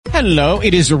Hello,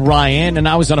 it is Ryan, and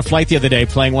I was on a flight the other day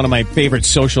playing one of my favorite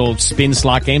social spin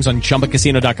slot games on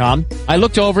ChumbaCasino.com. I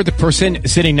looked over at the person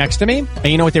sitting next to me, and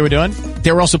you know what they were doing?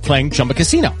 They were also playing Chumba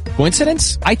Casino.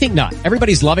 Coincidence? I think not.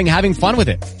 Everybody's loving having fun with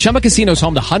it. Chumba Casino is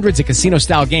home to hundreds of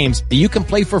casino-style games that you can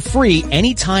play for free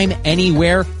anytime,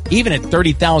 anywhere, even at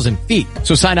 30,000 feet.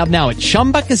 So sign up now at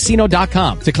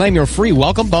ChumbaCasino.com to claim your free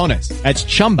welcome bonus. That's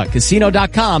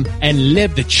ChumbaCasino.com and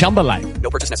live the Chumba life.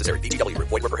 No purchase necessary. VGW.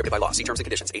 Void were prohibited by law. See terms and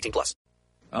conditions. 18+.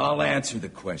 I'll answer the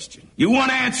question. You want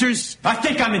answers? I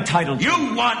think I'm entitled.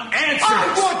 You want answers?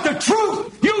 I want the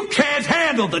truth! You can't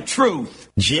handle the truth.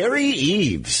 Jerry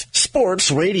Eaves, Sports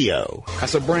Radio.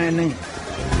 That's a brand name.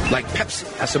 Like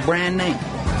Pepsi, that's a brand name.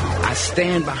 I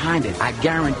stand behind it. I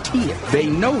guarantee it. They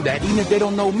know that, even if they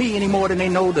don't know me any more than they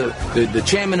know the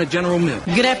chairman of General Mills.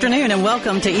 Good afternoon and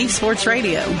welcome to Eaves Sports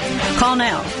Radio. Call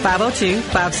now,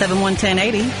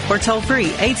 502-571-1080 or toll free,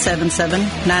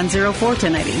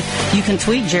 877-904-1080. You can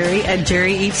tweet Jerry at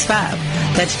Jerry Eaves 5.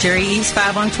 That's Jerry Eaves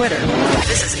 5 on Twitter.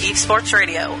 This is Eaves Sports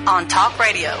Radio on Talk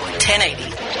Radio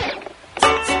 1080.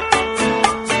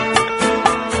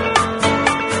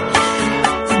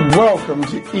 Welcome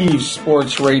to Eaves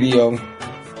Sports Radio.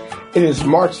 It is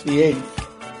March the 8th,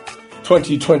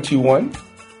 2021.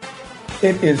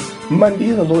 It is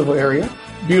Monday in the Louisville area.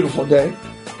 Beautiful day.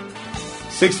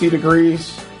 60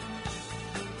 degrees.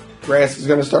 Grass is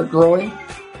going to start growing.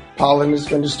 Pollen is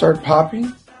going to start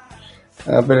popping.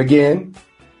 But again,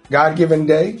 God-given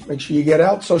day. Make sure you get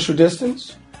out, social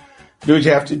distance. Do what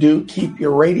you have to do. Keep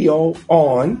your radio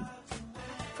on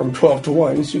from 12 to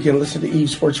 1 so you can listen to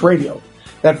Eaves Sports Radio.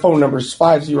 That phone number is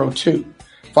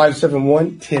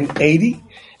 502-571-1080.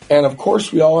 And, of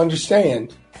course, we all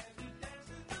understand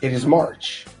it is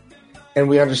March. And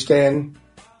we understand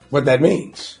what that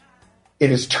means.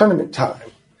 It is tournament time.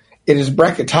 It is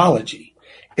bracketology.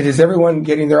 It is everyone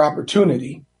getting their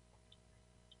opportunity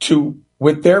to,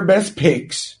 with their best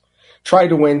picks, try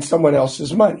to win someone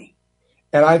else's money.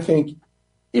 And I think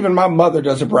even my mother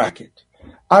does a bracket.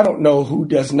 I don't know who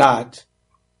does not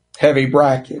have a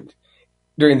bracket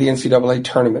during the NCAA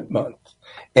tournament month,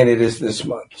 and it is this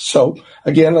month. So,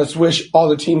 again, let's wish all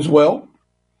the teams well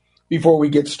before we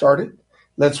get started.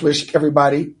 Let's wish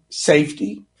everybody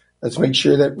safety. Let's make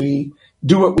sure that we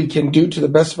do what we can do to the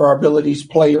best of our abilities,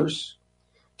 players,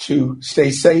 to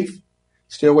stay safe,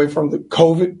 stay away from the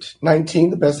COVID-19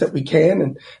 the best that we can,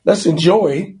 and let's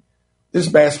enjoy this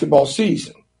basketball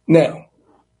season. Now,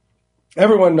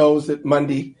 everyone knows that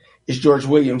Monday is George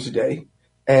Williams Day,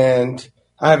 and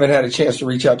I haven't had a chance to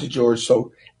reach out to George,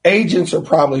 so agents are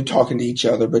probably talking to each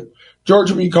other, but George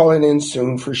will be calling in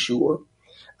soon for sure.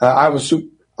 I was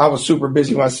super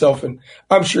busy myself, and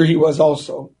I'm sure he was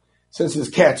also, since his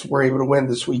Cats were able to win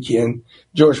this weekend.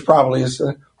 George probably is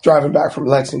driving back from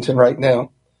Lexington right now.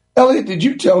 Elliot, did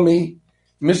you tell me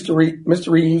Mr.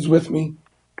 Reeves with me?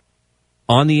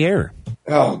 On the air.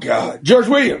 Oh, God. George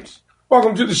Williams,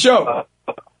 welcome to the show.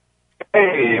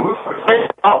 Hey,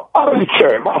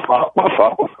 sorry, my fault.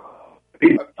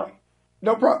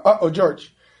 No problem.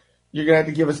 George, you're going to have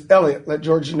to give us Elliot. Let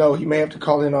George know he may have to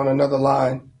call in on another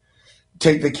line.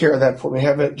 Take the care of that for me.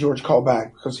 Have George call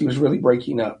back because he was really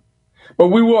breaking up. But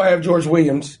we will have George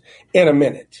Williams in a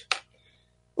minute.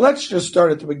 Let's just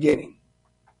start at the beginning.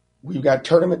 We've got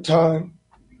tournament time.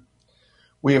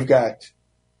 We have got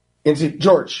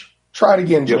George, try it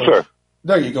again, George. Yes, sir.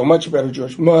 There you go. Much better,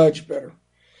 George. Much better.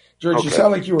 George, okay. You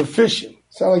sound like you were fishing.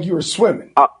 Sound like you were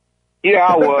swimming. Yeah,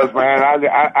 I was, man.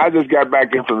 I just got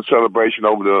back in from the celebration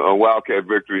over the Wildcat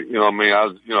victory. You know what I mean?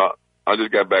 I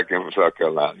just got back in from South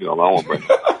Carolina. I don't want to bring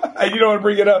it up. You don't want to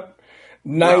bring it up?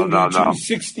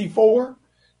 92-64?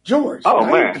 George, oh,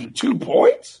 92 man.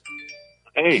 Points?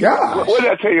 Hey, what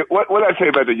did I tell you? What did I tell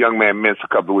you about the young man Mintz a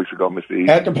couple of weeks ago, Mr. E?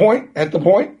 At the point?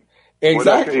 Exactly. What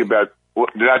did I tell you about?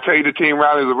 Did I tell you the team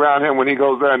rallies around him when he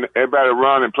goes there and everybody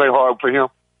run and play hard for him?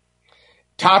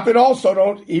 Toppin also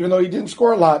don't, even though he didn't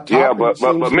score a lot. Yeah, but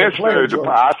Mintz,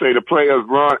 I say the players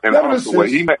run and also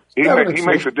he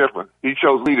makes a difference. He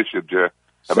shows leadership, Jerry.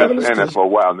 I've been saying that for a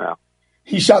while now.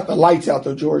 He shot the lights out,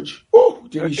 though, George. Ooh,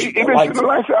 did he shoot the lights out?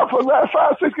 Lights out for the last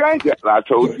 5-6 games. Yeah, I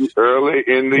told you early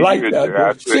in the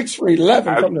year. 6 for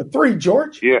 11 from the 3,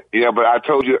 George. Yeah, but I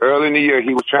told you early in the year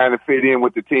he was trying to fit in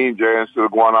with the team, Jerry, instead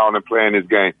of going on and playing his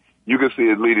game. You can see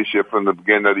his leadership from the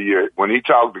beginning of the year. When he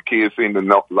talks, the kids seem to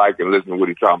like and listen to what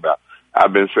he's talking about.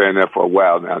 I've been saying that for a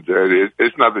while now, Jerry.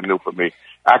 It's nothing new for me.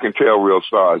 I can tell real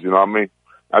stars, you know what I mean?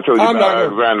 I told you about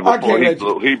Alexander before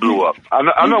he blew up.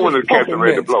 I know when the cats are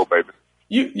ready to blow, baby.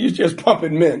 You just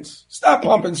pumping mints. Stop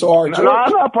pumping so hard, George. No, I'm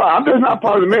just not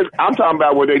pumping mints. I'm talking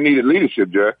about where they needed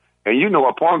leadership, Jerry. And you know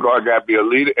a point guard got to be a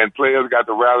leader, and players got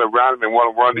to rally around him and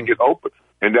want to run to get open.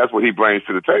 And that's what he brings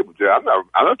to the table, Jay. I'm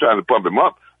not trying to pump him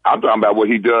up. I'm talking about what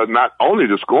he does, not only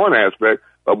the scoring aspect,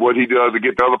 but what he does to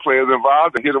get the other players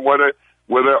involved and hit them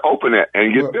where they're open at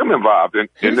and get them involved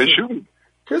in their shooting.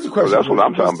 Here's a question. So that's what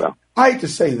I'm talking about. I hate to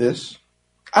say this.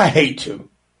 I hate to.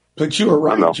 But you are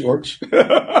right, George.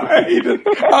 I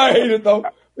hate it, though.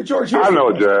 But George, I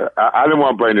know, Jay. I didn't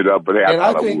want to bring it up, but hey,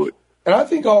 I thought I would. And I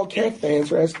think all Cat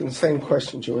fans are asking the same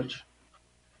question, George.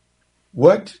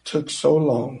 What took so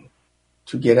long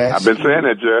to get asked I've been saying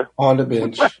that, Jay. On the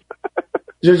bench?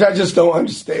 George, I just don't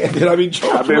understand it. I mean,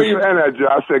 George, I've been saying that, Jay.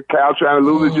 I said Cal trying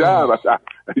to lose his job. I said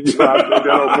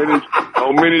that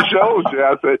on many shows, Jay.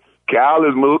 I said Cal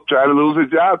is trying to lose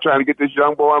his job, trying to get this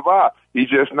young boy involved. He's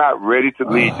just not ready to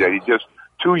lead, Jay. He's just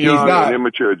too young and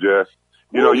immature, Jay.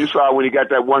 You know, you saw when he got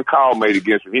that one call made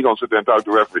against him. He's going to sit there and talk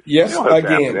to the referee. Yes,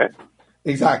 again.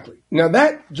 Exactly. Now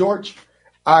that, George,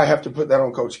 I have to put that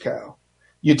on Coach Cal.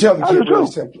 You tell the kid really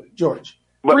simply, George,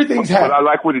 three things happen. But I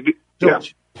like what he did.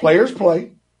 George, players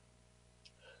play,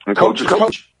 and coaches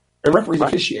coach, and referees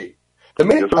officiate. The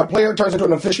minute a player turns into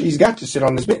an official, he's got to sit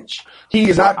on this bench. He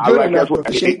is not good enough to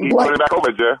officiate and play. Back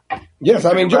over, Jeff. Yes,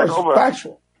 I mean, George,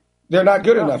 factual. They're not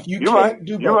good enough. You can't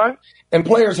do both. You're right. And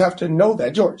players have to know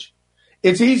that, George.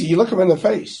 It's easy. You look them in the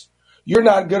face. You're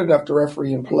not good enough to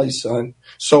referee and play, son.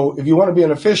 So if you want to be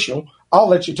an official, I'll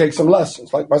let you take some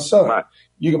lessons, like my son. Right.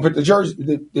 You can put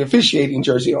the officiating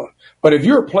jersey on. But if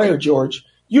you're a player, George,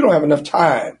 you don't have enough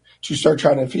time to start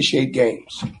trying to officiate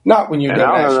games. Not when you're done.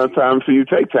 I don't have enough time for you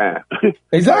to take time.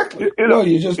 Exactly. You know,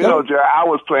 Jerry, I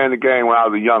was playing the game when I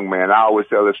was a young man. I always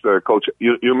tell this story. Coach,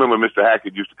 you remember Mr.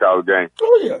 Hackett used to call the game?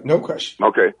 Oh, yeah. No question.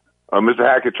 Okay. Mr.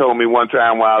 Hackett told me one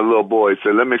time when I was a little boy, he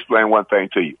said, let me explain one thing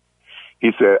to you.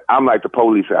 He said, I'm like the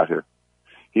police out here.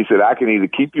 He said, I can either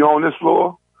keep you on this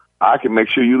floor, or I can make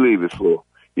sure you leave this floor.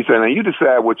 He said, now you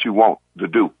decide what you want to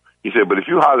do. He said, but if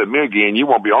you holler at me again, you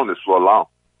won't be on this floor long.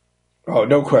 Oh,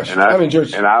 no question.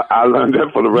 George. And I learned that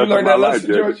for the rest of my life,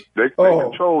 George. They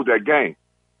controlled that game.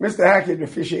 Mr. Hackett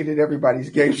officiated everybody's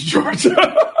games, George.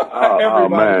 Oh,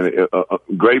 man.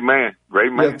 Great man.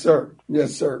 Great man. Yes, sir.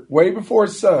 Yes, sir. Way before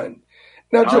his son.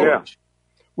 Now, George,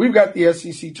 we've got the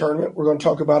SEC tournament we're going to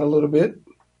talk about a little bit.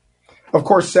 Of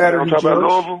course, Saturday, George. About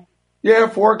Louisville? Yeah,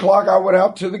 4 o'clock I went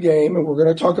out to the game, and we're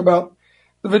going to talk about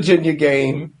the Virginia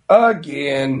game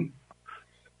again.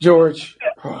 George.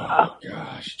 Oh,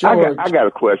 gosh. George. I got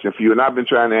a question for you, and I've been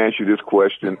trying to answer this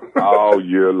question all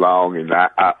year long, and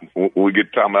when we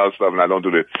get to talking about stuff, and I don't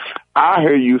do this. I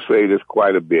hear you say this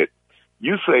quite a bit.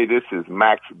 You say this is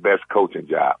Mac's best coaching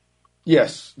job.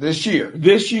 Yes, this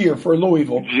year for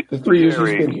Louisville, the 3 years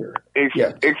he's been here.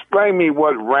 Explain me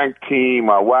what ranked team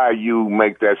or why you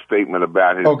make that statement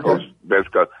about his coach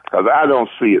best coach, because I don't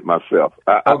see it myself.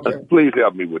 Please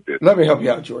help me with this. Let me help you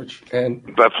out, George.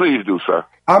 But please do, sir.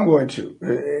 I'm going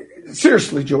to.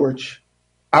 Seriously, George,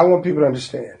 I want people to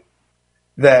understand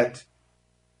that.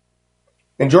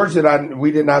 And George we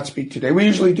did not speak today. We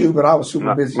usually do, but I was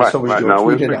super busy, so was George. No,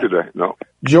 we didn't speak today. No.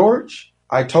 George,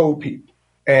 I told people.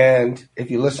 And if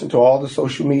you listen to all the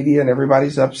social media and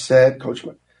everybody's upset, Coach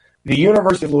Mac, the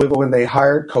University of Louisville, when they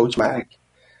hired Coach Mac,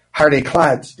 hired a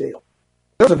Clydesdale.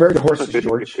 Those are very good horses,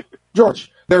 George.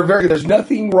 George, there's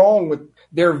nothing wrong with,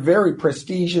 they're very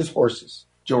prestigious horses,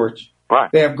 George.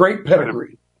 Right. They have great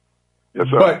pedigree. Yes,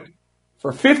 sir. But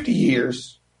for 50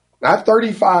 years, not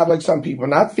 35 like some people,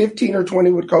 not 15 or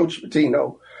 20 with Coach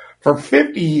Pitino, for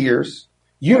 50 years,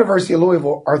 University of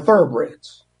Louisville are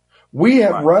thoroughbreds. We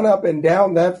have run up and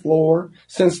down that floor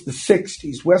since the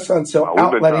 60s. West Unseld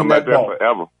outletting that ball.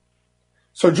 Forever.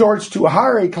 So, George, to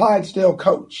hire a Clydesdale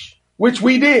coach, which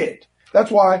we did,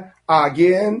 that's why, I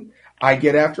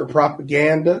get after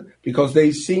propaganda because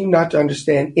they seem not to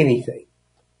understand anything.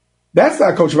 That's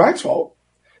not Coach Mac's fault.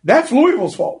 That's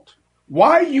Louisville's fault.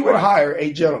 Why you would hire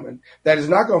a gentleman that is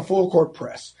not going to full court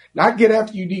press, not get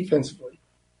after you defensively.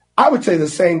 I would say the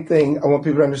same thing I want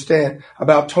people to understand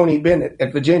about Tony Bennett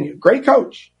at Virginia. Great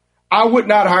coach. I would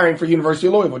not hire him for University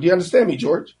of Louisville. Do you understand me,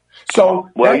 George? So,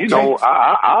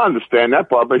 I understand that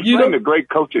part, but he's doing a great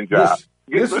coaching job.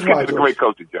 This is a great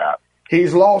coaching job.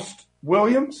 He's lost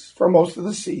Williams for most of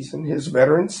the season, his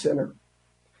veteran center,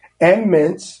 and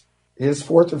Mintz, his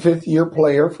 4th or 5th year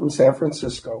player from San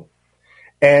Francisco.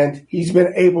 And he's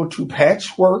been able to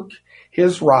patchwork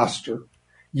his roster.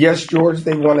 Yes, George,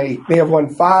 they have won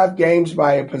 5 games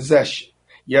by a possession.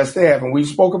 Yes, they have, and we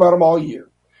spoke about them all year.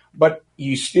 But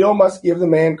you still must give the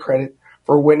man credit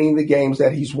for winning the games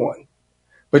that he's won.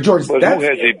 But George, who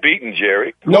has he beaten,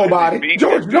 Jerry? Nobody.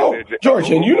 George, no. George,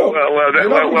 and you know.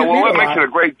 What makes it a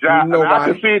great job? Nobody. I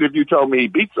can see it if you told me he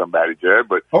beat somebody, Jerry,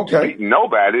 but beating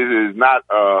nobody is not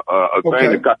a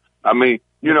thing. I mean,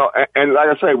 you know, and like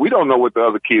I say, we don't know what the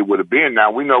other kid would have been.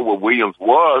 Now, we know what Williams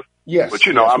was. Yes. But,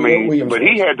 you know, but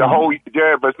he had the whole,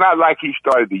 Jerry, but it's not like he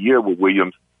started the year with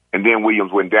Williams and then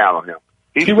Williams went down on him.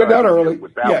 He went down early.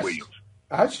 Without Williams.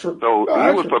 That's true. So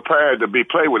he was prepared to be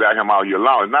played without him all year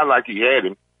long. It's not like he had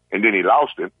him and then he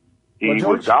lost him. He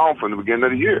was gone from the beginning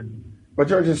of the year. But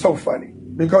George, it's so funny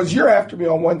because you're after me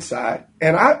on one side,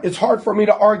 and it's hard for me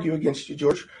to argue against you,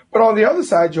 George. But on the other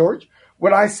side, George,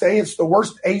 when I say it's the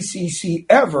worst ACC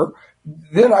ever,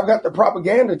 then I've got the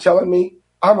propaganda telling me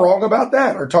I'm wrong about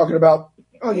that, or talking about,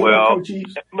 but they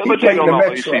don't know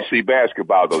ACC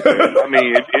basketball, though. I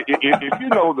mean, if you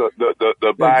know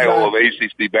the bio of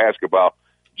ACC basketball,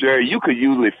 Jerry, you could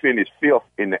usually finish fifth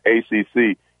in the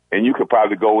ACC, and you could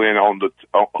probably go in on the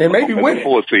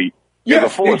fourth seed.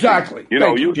 Yes, exactly. You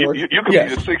know, you could be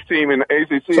the sixth team in the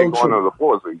ACC and going to the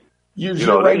fourth seed. They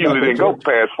usually didn't go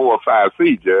past 4 or 5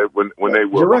 seeds, Jerry, when they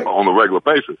were on a regular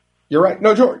basis. You're right.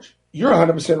 No, George, you're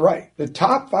 100% right. The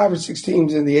top 5 or 6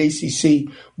 teams in the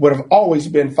ACC would have always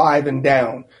been 5 and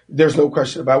down. There's no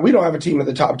question about it. We don't have a team in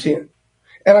the top 10.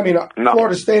 And I mean,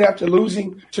 Florida State, after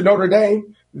losing to Notre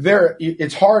Dame,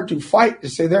 it's hard to fight to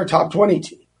say they're a top 20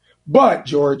 team. But,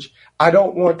 George, I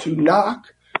don't want to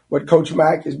knock what Coach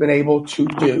Mack has been able to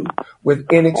do with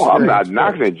inexperience. Oh, I'm not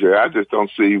knocking it, Jerry. I just don't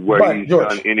see where he's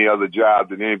done any other job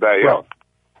than anybody else.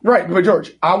 Right, but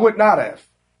George, I would not have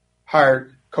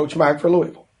hired Coach Mack for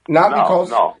Louisville.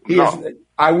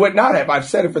 I would not have. I've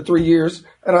said it for 3 years,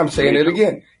 and I'm saying it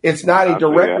again. It's not a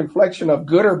direct reflection of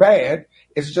good or bad.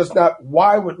 It's just not,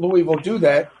 why would Louisville do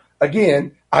that?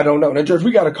 Again, I don't know. Now, George,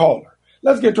 we got a caller.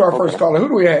 Let's get to our first caller. Who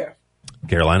do we have?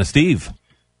 Carolina Steve.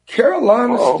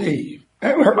 Steve. I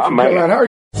haven't heard from Carolina. How are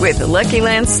you? With the Lucky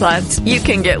Land Slots, you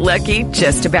can get lucky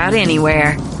just about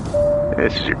anywhere.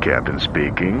 This is your captain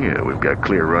speaking. We've got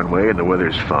clear runway and the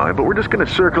weather's fine, but we're just going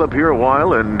to circle up here a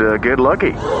while and get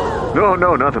lucky.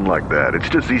 No, nothing like that. It's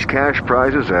just these cash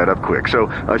prizes add up quick. So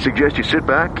I suggest you sit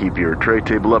back, keep your tray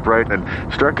table upright,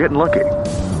 and start getting lucky.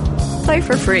 Play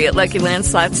for free at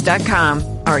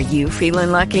LuckyLandSlots.com. Are you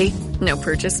feeling lucky? No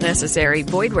purchase necessary.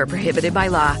 Void where prohibited by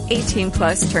law.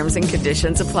 18+ terms and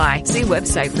conditions apply. See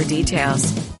website for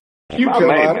details.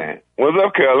 Man. What's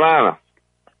up, Carolina?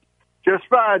 Just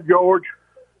fine, George.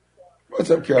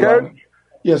 What's up, Carolina? Coach,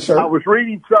 yes, sir. I was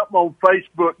reading something on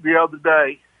Facebook the other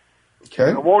day.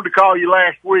 Okay. I wanted to call you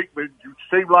last week, but it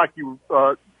seemed like you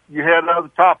had other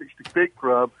topics to pick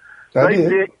from. They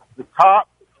picked the top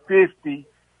 50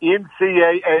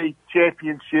 NCAA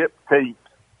championship teams.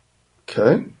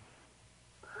 Okay.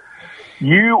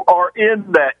 You are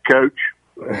in that, Coach.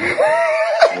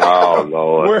 Oh,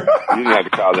 Lord. You didn't have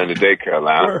to call in today,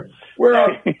 Carolina.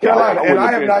 Carolina, and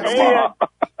I have not seen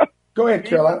it. Go ahead,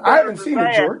 Carolina. I haven't seen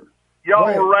it, George.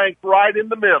 Y'all were ranked right in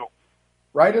the middle.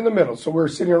 Right in the middle. So we're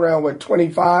sitting around,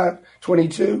 25,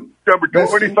 22? Number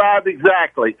 25,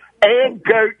 exactly. And,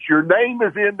 Coach, your name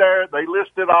is in there. They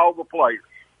listed all the players.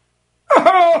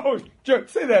 Oh,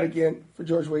 say that again for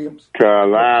George Williams.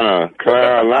 Carolina.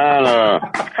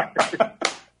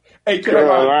 Hey,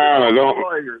 Carolina.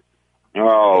 Don't.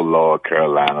 Oh, Lord,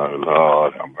 Carolina.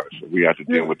 Lord have mercy. We have to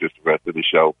deal with this the rest of the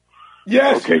show.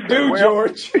 Yes, you do,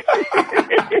 George. Who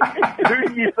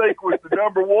do you think was the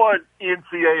number 1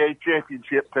 NCAA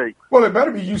championship team? Well, it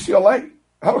better be UCLA.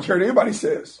 I don't care what anybody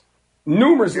says.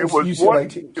 Numerous UCLA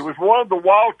teams. It was one of the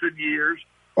Walton years.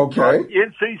 Okay.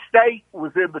 NC State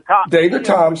was in the top 10. David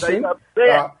Thompson.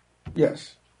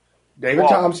 Yes. David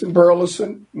Thompson,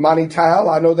 Burleson, Monty Tile.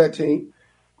 I know that team.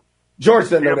 George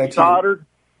doesn't know that team.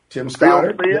 Tim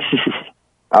Stoddard.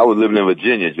 I was living in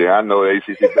Virginia, Jay. I know the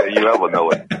ACC better than you ever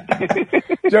know it.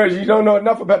 George, you don't know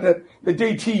enough about the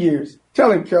DT years.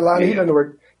 Tell him, Carolina, he doesn't know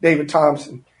where David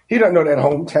Thompson. He doesn't know that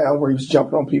hometown where he was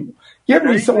jumping on people. Give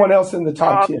me someone else in the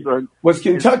top 10. Was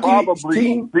Kentucky's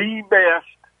team the best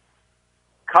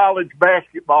college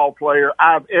basketball player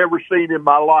I've ever seen in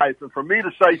my life? And for me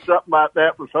to say something like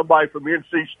that for somebody from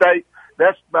NC State,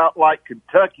 that's about like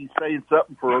Kentucky saying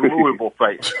something for a Louisville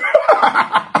fan.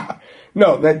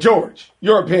 No, that George,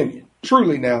 your opinion,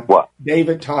 truly now. What?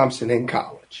 David Thompson in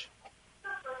college.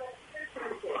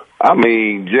 I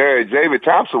mean, David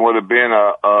Thompson would have been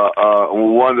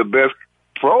one of the best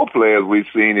pro players we've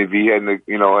seen if he hadn't,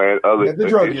 had other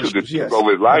issues to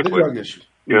over his life.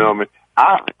 You know what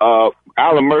I mean?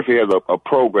 Alan Murphy has a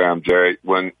program, Jerry,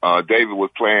 when David was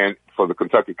playing for the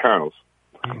Kentucky Colonels.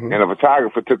 Mm-hmm. And a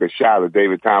photographer took a shot of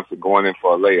David Thompson going in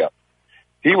for a layup.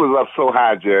 He was up so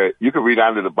high, Jared. You could read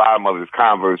down to the bottom of his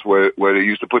Converse where they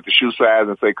used to put the shoe size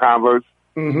and say Converse.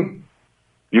 Mm-hmm.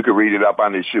 You could read it up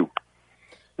on his shoe.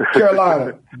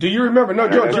 Carolina, do you remember? No,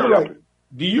 George, you're right.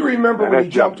 Do you remember when he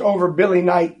jumped over Billy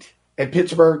Knight at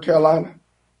Pittsburgh, Carolina?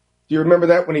 Do you remember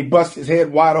that when he busted his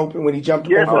head wide open when he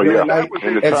jumped over Billy Knight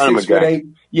at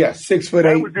 6'8"? Yes, 6'8".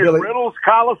 That was in Reynolds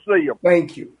Coliseum.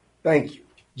 Thank you.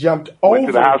 Jumped over. Went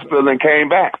to the hospital and came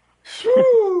back.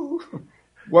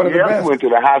 One of the best. Went to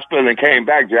the hospital and came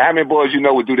back. Jared. How many boys you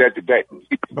know would do that today?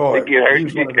 Boy, they get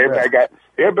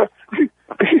hurt.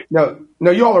 No,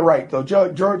 y'all are right, though.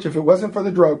 George, if it wasn't for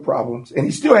the drug problems, and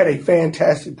he still had a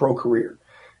fantastic pro career,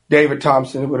 David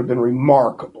Thompson would have been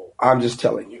remarkable. I'm just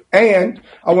telling you. And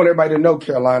I want everybody to know,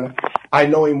 Carolina, I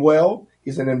know him well.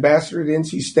 He's an ambassador at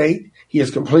NC State. He is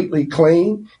completely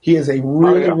clean. He is a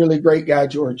really great guy,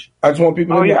 George. I just want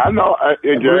people to know. I know.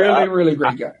 Really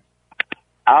great guy.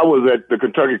 I was at the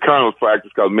Kentucky Colonels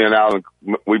practice because me and Alan,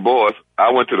 we boys.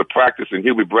 I went to the practice and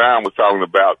Huey Brown was talking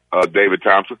about David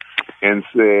Thompson and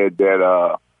said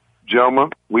that,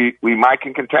 gentlemen, we might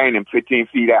can contain him 15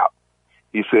 feet out.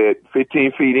 He said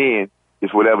 15 feet in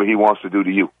is whatever he wants to do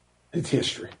to you. It's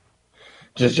history.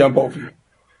 Just jump over you.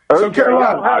 So,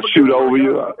 Carolina. I'll shoot over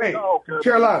you. Hey,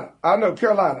 Carolina. I know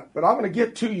Carolina, but I'm going to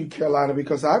get to you, Carolina,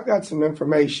 because I've got some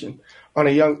information on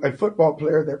a football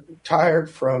player that retired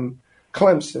from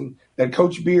Clemson that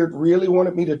Coach Beard really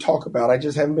wanted me to talk about. I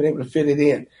just haven't been able to fit it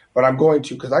in, but I'm going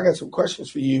to because I got some questions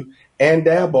for you and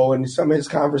Dabo and some of his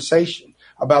conversation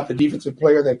about the defensive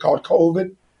player that caught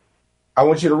COVID. I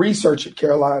want you to research it,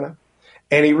 Carolina.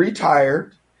 And he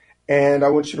retired, and I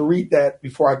want you to read that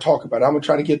before I talk about it. I'm going to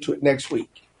try to get to it next week.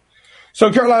 So,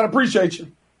 Carolina, appreciate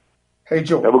you. Hey,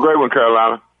 George. Have a great one,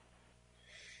 Carolina.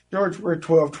 George, we're at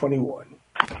 12:21.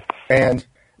 And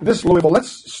this Louisville,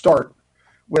 let's start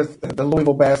with the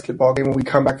Louisville basketball game when we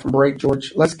come back from break,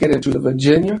 George. Let's get into the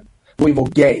Virginia-Louisville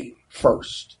game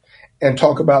first and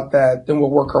talk about that. Then we'll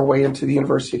work our way into the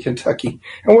University of Kentucky.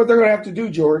 And what they're going to have to do,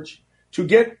 George, to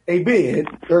get a bid,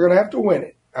 they're going to have to win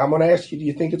it. I'm going to ask you, do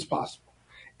you think it's possible?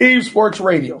 Eve Sports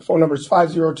Radio. Phone number is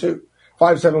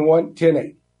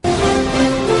 502-571-1080.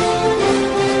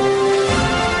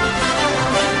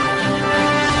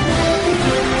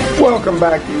 Welcome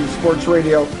back to Eve Sports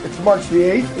Radio. It's March the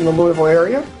 8th in the Louisville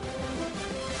area.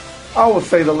 I will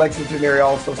say the Lexington area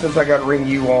also, since I got Ring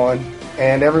U on.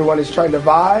 And everyone is trying to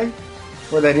vie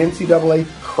for that NCAA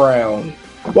crown.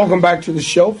 Welcome back to the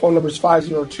show. Phone number is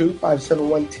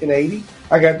 502-571-1080.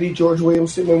 I got the George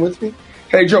Williams sitting in with me.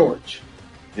 Hey, George.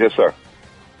 Yes, sir.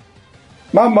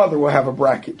 My mother will have a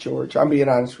bracket, George. I'm being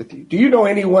honest with you. Do you know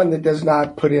anyone that does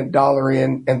not put in dollar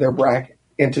in their bracket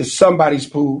into somebody's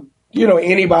pool? Do you know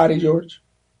anybody, George?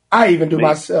 I even do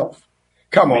myself.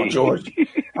 Come on, George.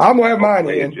 I'm going to have mine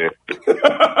in.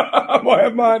 I'm going to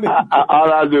have mine in.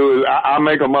 All I do is I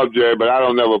make them up, Jerry, but I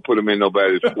don't never put them in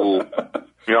nobody's pool.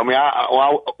 You know what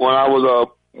I mean? When I was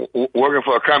working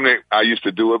for a company, I used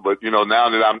to do it, but, you know, now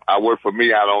that I work for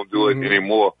me, I don't do it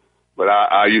anymore. But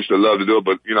I used to love to do it.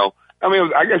 But, you know, I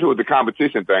mean, I guess it was the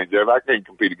competition thing, Jeff. I can't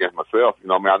compete against myself. You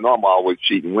know what I mean? I know I'm always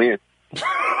cheat and win.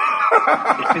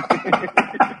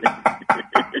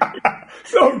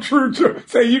 So true.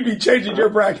 Say you'd be changing your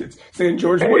brackets, saying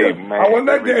George Williams. I won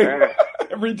that game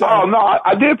every time. Oh no,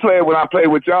 I did play it when I played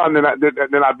with y'all, and then I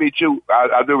beat you.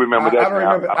 I do remember that. I don't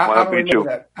remember. I don't remember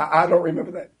that. I don't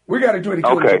remember that. We got to do it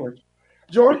again, okay.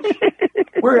 George,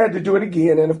 we're going to do it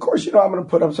again, and of course, you know, I'm going to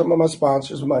put up some of my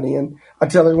sponsors' money, and I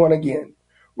tell everyone again,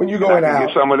 when you're going out,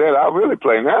 get some of that. I'll really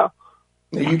play now.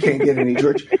 You can't get any,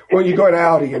 George. When you go to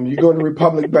Aldium, you go to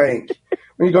Republic Bank.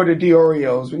 When you go to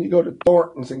Diorio, when you go to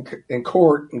Thornton's and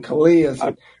Court and Kalia's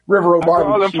and River Road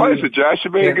Barbecue. All them places, Josh.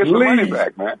 You better get some money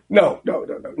back, man. No,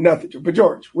 nothing. But,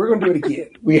 George, we're going to do it again.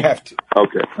 We have to.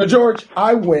 Okay. So, George,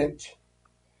 I went,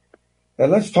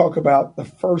 and let's talk about the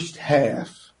first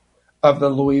half of the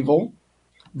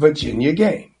Louisville-Virginia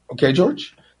game. Okay,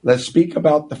 George? Let's speak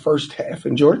about the first half.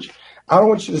 And, George, I don't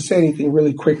want you to say anything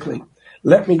really quickly.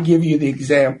 Let me give you the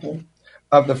example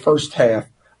of the first half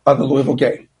of the Louisville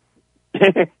game.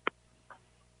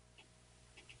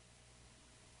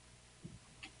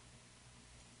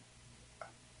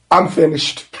 I'm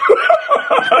finished.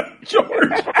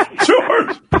 George,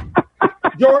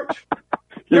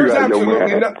 there's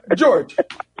absolutely nothing. George,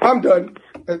 I'm done.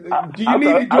 Do you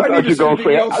need to say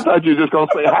anything else? I thought you were just going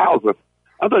to say Hauser.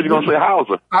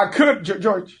 I could,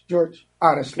 George,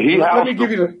 honestly. Let me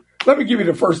give you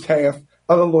the first half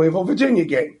of the Louisville-Virginia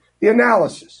game. The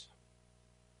analysis.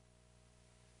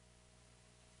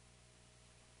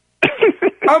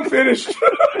 I'm finished.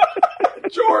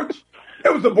 George,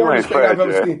 it was the boringest thing I've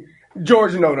ever seen.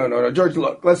 George, no. George,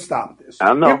 look, let's stop this.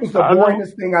 I know. It was the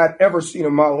boringest thing I'd ever seen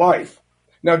in my life.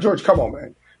 Now, George, come on,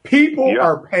 man. People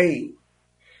are paying.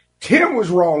 Tim was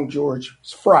wrong, George.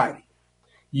 It's Friday.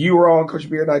 You were on, Coach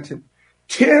Beard, and I, Tim.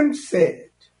 Tim said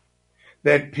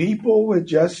that people would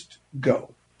just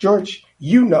go. George,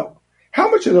 you know. How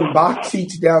much of them box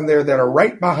seats down there that are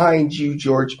right behind you,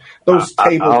 George? Those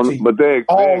tables. But they're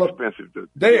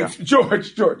expensive.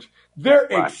 George, they're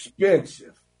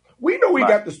expensive. We know we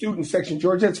got the student section,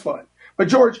 George. That's fun. But,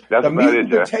 George, the meat and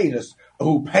potatoes,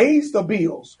 who pays the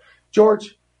bills,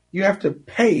 George, you have to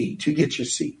pay to get your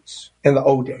seats in the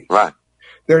old days. Right.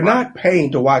 They're not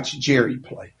paying to watch Jerry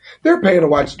play. They're paying to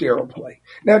watch Daryl play.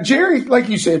 Now, Jerry, like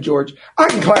you said, George, I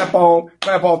can clap off,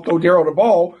 throw Daryl the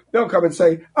ball. They'll come and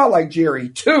say, I like Jerry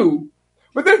too.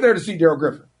 But they're there to see Daryl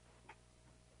Griffin.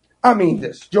 I mean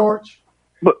this, George.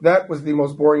 That was the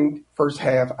most boring first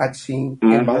half I'd seen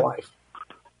in my life.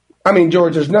 I mean,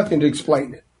 George, there's nothing to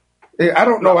explain it. I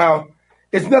don't know how.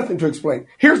 It's nothing to explain.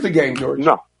 Here's the game, George.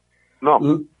 No.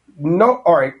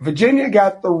 All right. Virginia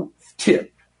got the tip.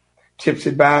 Tips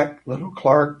it back. Little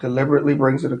Clark deliberately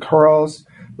brings it across.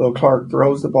 Little Clark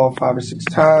throws the ball 5 or 6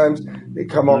 times. They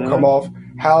come off.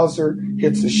 Hauser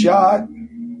hits a shot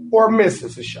or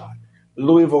misses a shot.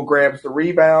 Louisville grabs the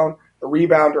rebound. The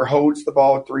rebounder holds the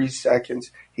ball 3 seconds.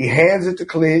 He hands it to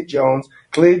Cled Jones.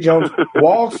 Cled Jones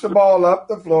walks the ball up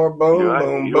the floor.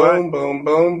 Boom,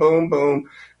 boom.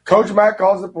 Coach Mack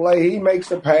calls the play. He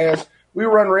makes a pass. We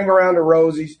run ring around the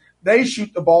Rosies. They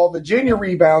shoot the ball. Virginia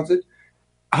rebounds it.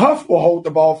 Huff will hold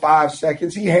the ball 5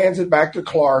 seconds. He hands it back to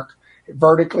Clark,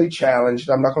 vertically challenged.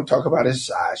 I'm not going to talk about his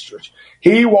size, George.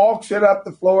 He walks it up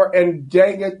the floor, and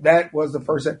dang it, that was the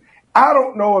first set. I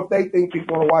don't know if they think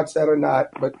people want to watch that or not,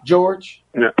 but, George,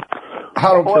 I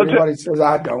don't care if anybody says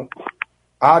I don't.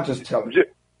 I'll just tell you.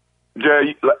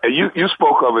 Jerry, you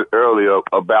spoke of it earlier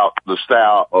about the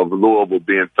style of Louisville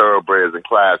being thoroughbreds in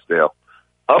Clydesdale.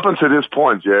 Up until this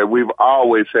point, Jerry, we've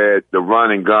always had the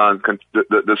run and gun.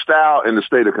 The style in the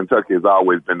state of Kentucky has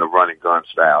always been the run and gun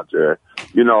style, Jerry.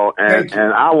 You know, and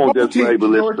I won't just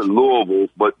label it to Louisville,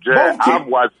 but Jerry, I've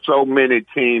watched so many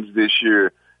teams this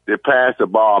year that pass the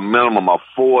ball a minimum of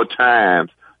 4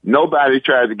 times. Nobody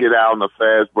tries to get out on the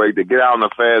fast break. They get out on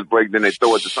the fast break, then they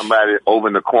throw it to somebody over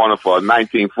in the corner for a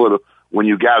 19-footer when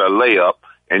you got a layup,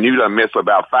 and you done miss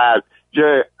about 5.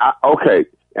 Jerry, okay.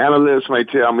 Analysts may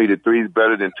tell me the 3's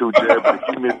better than 2, Jerry, but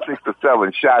if you miss 6 or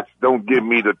 7 shots, don't give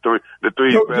me the 3's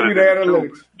better than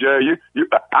 2. Jerry,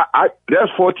 there's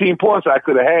 14 points I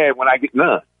could have had when I get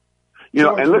none. You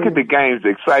know, and look at the games, the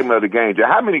excitement of the games.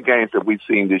 How many games have we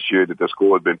seen this year that the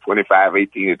score has been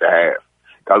 25-18 at the half?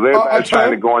 Because everybody's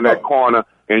trying to go in that corner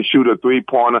and shoot a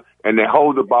 3-pointer, and they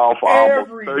hold the ball for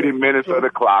almost 30 minutes of the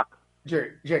clock.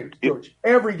 George,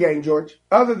 every game, George,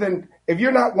 other than if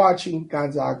you're not watching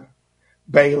Gonzaga,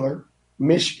 Baylor,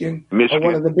 Michigan, or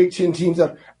one of the Big Ten teams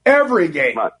up. Every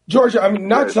game. Georgia, I mean,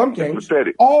 not some games.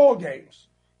 All games.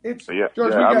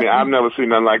 George, I've never seen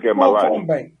nothing like that in my life. Phone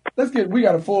bank. We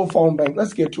got a full phone bank.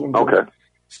 Let's get to him. George. Okay.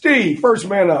 Steve, first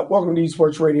man up. Welcome to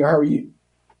eSports Radio. How are you?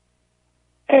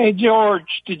 Hey,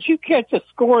 George, did you catch the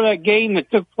score of that game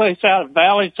that took place out of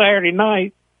Valley Saturday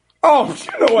night? Oh,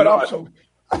 you know what?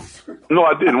 No,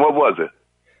 I didn't. What was it?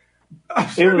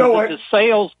 It was the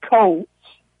DeSales Colts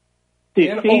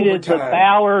defeated the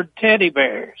Ballard Teddy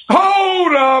Bears.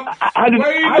 Hold up! I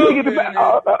didn't get the back.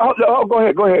 Go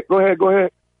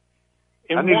ahead.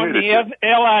 And won the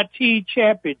LIT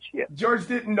championship. George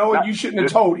didn't know it. You shouldn't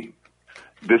have told him.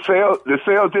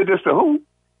 DeSales did this to who?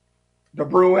 The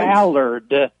Bruins.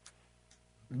 Ballard.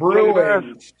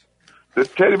 Bruins. The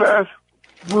Teddy Bears?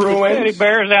 Bruins. Teddy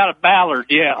Bears out of Ballard,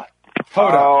 yeah.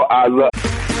 Hold on. I love.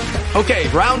 Okay,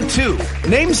 round 2.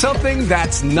 Name something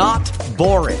that's not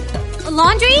boring. A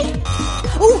laundry?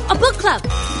 Ooh, a book club.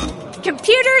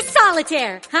 Computer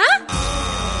solitaire, huh?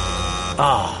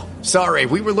 Ah, sorry,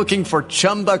 we were looking for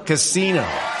Chumba Casino.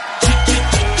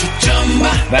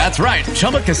 That's right,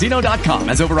 ChumbaCasino.com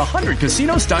has over 100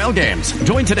 casino-style games.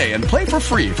 Join today and play for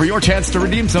free for your chance to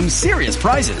redeem some serious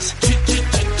prizes.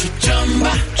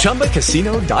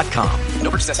 ChumbaCasino.com. No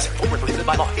purchase necessary. Void where prohibited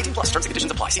by law. 18+ terms and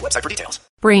conditions apply. See website for details.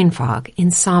 Brain fog,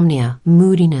 insomnia,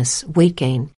 moodiness, weight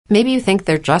gain. Maybe you think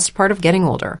they're just part of getting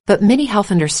older, but MIDI Health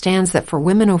understands that for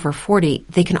women over 40,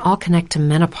 they can all connect to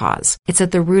menopause. It's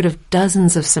at the root of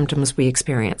dozens of symptoms we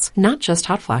experience, not just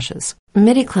hot flashes.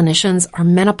 MIDI clinicians are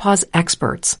menopause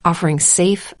experts, offering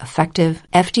safe, effective,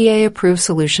 FDA-approved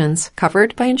solutions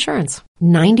covered by insurance.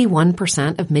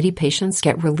 91% of MIDI patients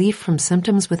get relief from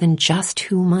symptoms within just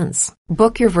 2 months.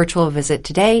 Book your virtual visit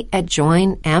today at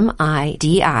joinmidi.com.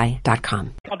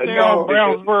 Out there on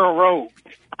Brownsboro Road.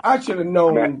 I should have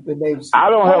known the name. I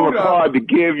don't have a card to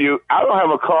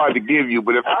give you.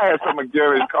 But if I had some of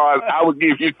Jerry's cards, I would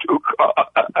give you 2 cards.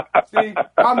 See,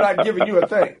 I'm not giving you a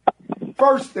thing.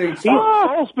 First thing, he's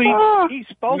supposed to be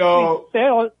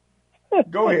selling.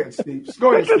 Go ahead, Steve.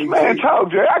 Go ahead, Let Steve. this man talk,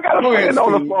 Jerry. I got a friend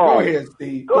on the phone. Go ahead,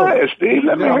 Steve. Go ahead, Steve.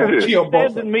 Let me hear this.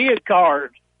 Sending me a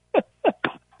card.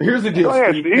 Here's the deal, Go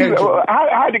ahead, Steve.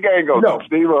 How'd the game go,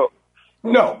 Steve?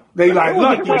 No, they like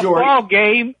lucky, George. Football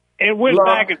game and went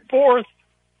back and forth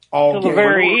till the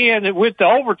very end. It went to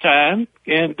overtime,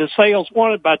 and the Sales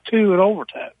won it by 2 in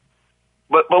overtime.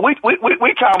 But we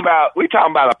talking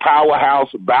about a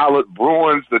powerhouse, Ballard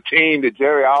Bruins, the team that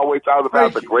Jerry always talks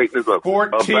about, the greatness of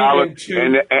Ballard,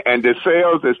 and the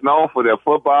Sales is known for their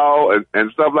football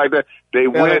and stuff like that. They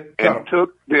went and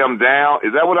took them down.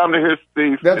 Is that what I'm to hear,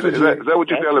 Steve? Is that what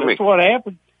you're telling me? That's what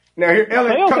happened. Now here,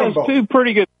 Elliot, cut them both. 2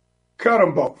 pretty good. Cut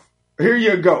them both. Here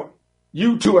you go.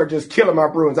 You two are just killing my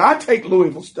Bruins. I take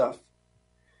Louisville stuff.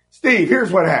 Steve,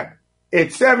 here's what happened.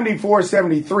 It's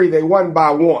 74-73. They won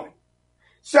by 1.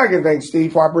 Second thing, Steve,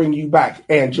 before I bring you back,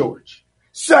 and George.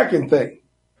 Second thing,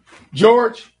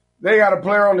 George, they got a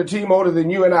player on the team older than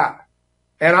you and I.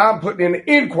 And I'm putting an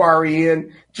inquiry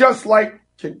in just like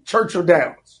Churchill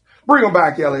Downs. Bring them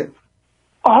back, Elliot.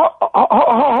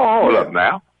 Hold up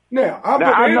now. Now,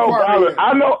 I know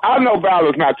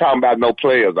Ballard's not talking about no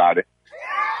players, are they?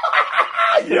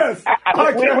 Yes.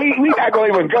 We not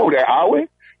going to even go there, are we?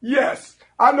 Yes.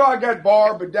 I know I got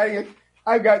Barr, but dang it.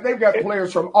 They've got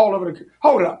players from all over the.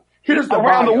 Hold up. Here's the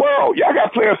around the world. Y'all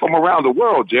got players from around the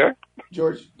world, Jerry.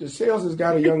 George, the Sales has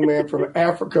got a young man from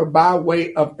Africa by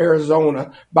way of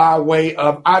Arizona, by way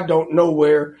of I don't know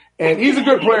where. And he's a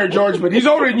good player, George, but he's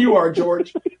older than you are,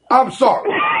 George. I'm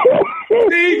sorry.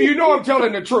 Steve, you know I'm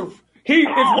telling the truth.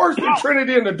 It's worse than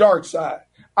Trinity and the dark side.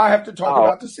 I have to talk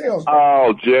about the Sales.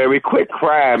 Oh, Jerry, quit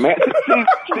crying, man.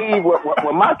 Steve,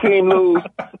 when my team lose,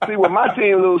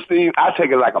 Steve, I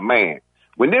take it like a man.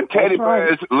 When them teddy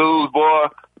bears lose, boy,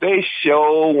 they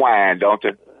show whine, don't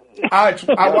they? I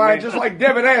whine just like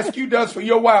Devin Askew does for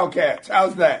your Wildcats.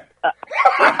 How's that?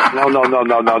 No.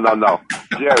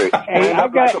 Jerry,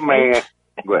 I'm like a man.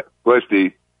 Go ahead,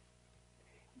 Steve.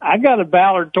 I got a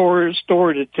Ballard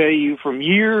story to tell you from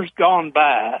years gone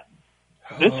by.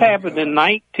 This happened in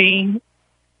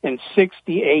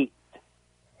 1968.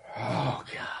 Oh,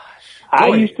 gosh. I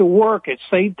used to work at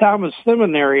St. Thomas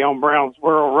Seminary on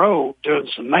Brownsboro Road doing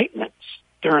some maintenance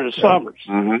during the summers.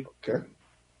 Mm-hmm. Okay.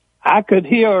 I could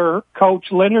hear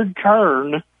Coach Leonard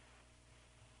Kern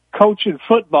coaching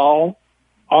football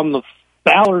on the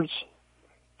Ballard's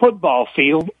football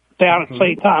field down at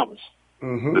St. Thomas.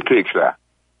 Mm-hmm. The pigsty.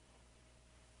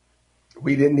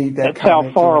 We didn't need that. That's how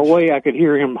far away I could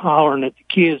hear him hollering at the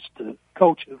kids to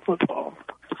coach the football.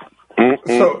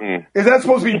 So, is that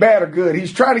supposed to be bad or good?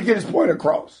 He's trying to get his point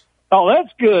across. Oh,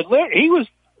 that's good. The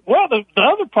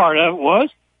other part of it was,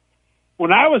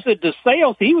 when I was at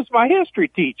DeSales, he was my history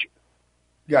teacher.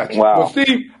 Gotcha. Wow. Well,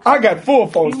 Steve, I got full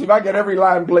phone, Steve. I got every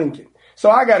line blinking. So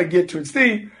I got to get to it.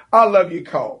 Steve, I love you,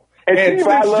 Cole. And Steve,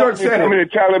 I love you coming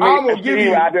and telling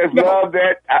me, I just love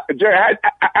that. Jerry,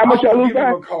 how much I lose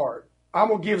that? I'm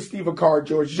going to give Steve a card,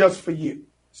 George, just for you.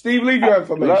 Steve, leave your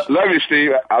information. Love you,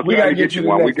 Stave. I'll try to get you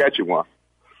one. We got you one.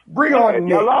 Bring on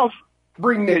Nick.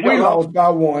 Bring Nick. We lost by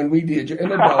 1. We did you. In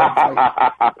the dog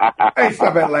fight. Hey,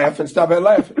 stop that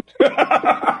laughing.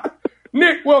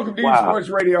 Nick, welcome to Sports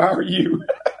Radio. How are you?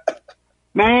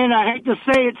 Man, I hate to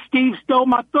say it. Steve stole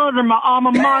my thunder. My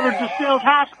alma mater, DeSales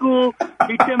High School,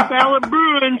 beat them Ballard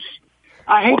Bruins.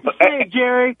 I hate to say it,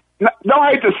 Jerry. Don't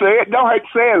hate to say it. Don't hate to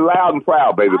say it loud and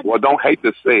proud, baby boy. Don't hate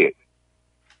to say it.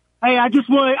 Hey, I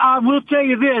will tell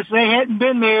you this. They hadn't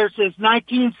been there since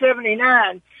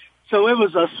 1979, so it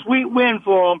was a sweet win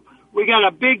for them. We got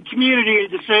a big community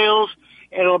in DeSales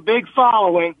and a big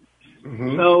following.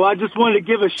 Mm-hmm. So I just wanted to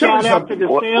give a shout out to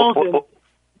DeSales.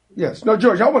 Yes. No,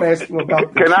 George, I want to ask you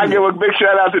about Can I give a big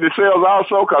shout out to DeSales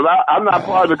also? Because I'm not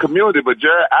part of the community, but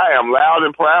Jerry, I am loud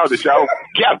and proud that y'all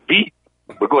got beat.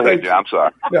 But go ahead, Jerry. I'm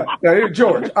sorry. Now, here,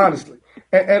 George, honestly,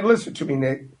 and listen to me,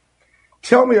 Nick.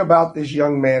 Tell me about this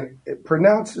young man.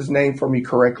 Pronounce his name for me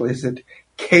correctly. Is it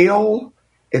Kale?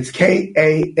 It's Kalle.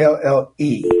 Did I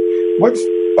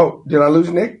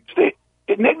lose Nick? Nick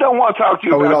don't want to talk to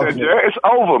you about that, Jerry. It's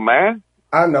over, man.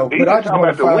 I know, but I just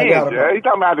want to find out about it. He's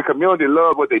talking about the community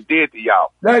love what they did to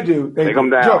y'all. They do. Take them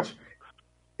down. George,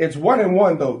 it's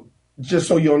 1-1, though, just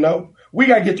so you'll know. We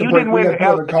got to get to break. We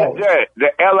got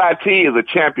the LIT is a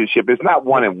championship. It's not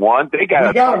 1-1. They got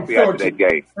a trophy after that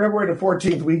game. February the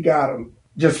 14th, we got them.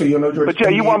 Just so you know, George.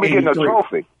 But you won't be getting a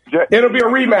trophy. It'll be a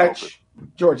rematch,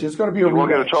 George. It's going to be a rematch. You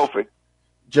won't get a trophy.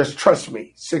 Just trust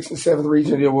me. 6th and 7th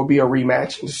region, there will be a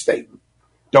rematch in the state.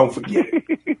 Don't forget it.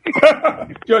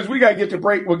 George, we got to get to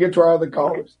break. We'll get to our other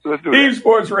callers. Let's do it.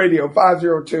 Sports Radio,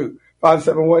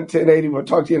 502-571-1080. We'll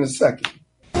talk to you in a second.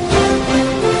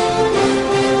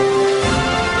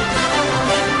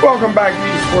 Welcome back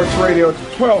to Sports Radio. It's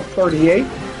 12:38.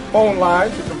 Phone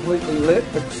lines are completely lit,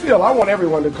 but still, I want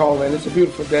everyone to call in. It's a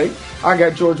beautiful day. I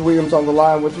got George Williams on the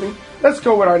line with me. Let's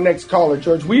go with our next caller,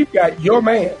 George. We've got your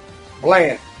man,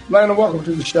 Bland. Bland, welcome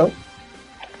to the show.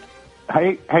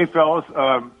 Hey, fellas.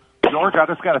 George, I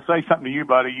just got to say something to you,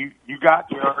 buddy. You got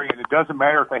Jerry, and it doesn't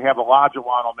matter if they have Elijah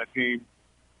Wan on that team.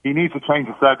 He needs to change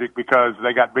the subject because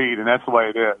they got beat, and that's the way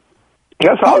it is.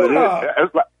 That's all it is.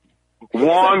 It's like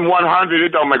 100, it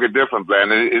don't make a difference,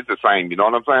 Bland. It's the same. You know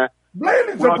what I'm saying? Bland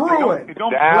is a Bruin.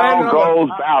 Down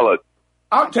goes Ballard.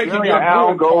 I'm taking Jerry, your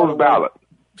down Bruin goes Ballard.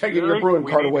 Taking your Bruin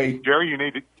card away. Jerry, you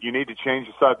need to change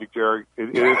the subject, Jerry.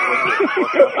 It is.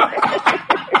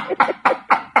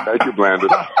 Thank you, Blandon.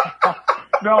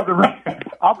 No,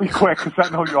 I'll be quick because I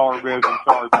know you all are busy.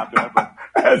 Sorry about that. But,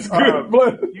 that's good,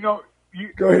 Blandon. You know,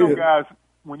 guys,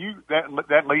 when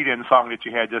that lead-in song that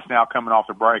you had just now coming off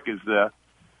the break is the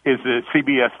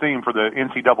CBS theme for the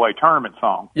NCAA tournament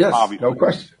song. Yes, obviously. No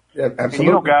question. Yeah, absolutely. And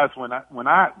you know, guys,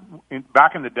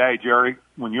 back in the day, Jerry,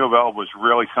 when U of L was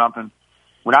really something,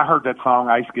 when I heard that song,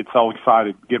 I used to get so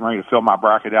excited, getting ready to fill my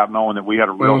bracket out, knowing that we had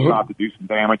a real shot to do some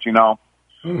damage, you know.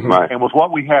 Right. And with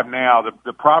what we have now,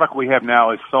 the product we have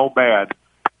now is so bad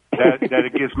that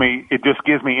it just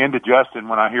gives me indigestion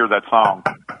when I hear that song.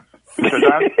 Because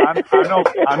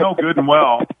I know good and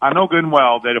well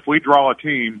that if we draw a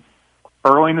team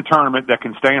early in the tournament that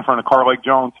can stay in front of Carl Lake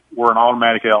Jones, we're an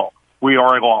automatic L. We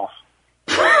are a loss.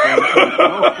 And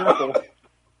it's real simple.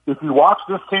 If you watch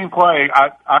this team play,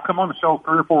 I come on the show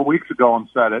 3 or 4 weeks ago and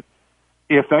said it.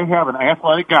 If they have an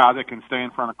athletic guy that can stay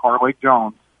in front of Carl Lake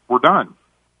Jones, we're done.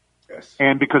 Yes.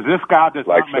 And because this guy does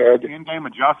not make in-game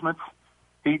adjustments,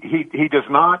 he does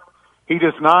not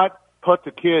put the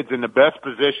kids in the best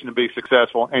position to be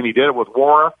successful. And he did it with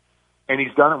Wara, and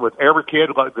he's done it with every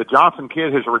kid. Like the Johnson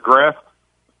kid has regressed.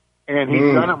 And he's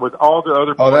done it with all the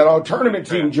other players. That all-tournament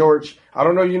team, George. I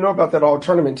don't know you know about that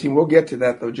all-tournament team. We'll get to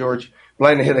that, though, George.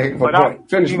 Blandon hit a heck of a point.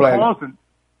 Finish, Blandon.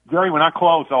 Jerry, when I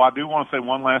close, though, I do want to say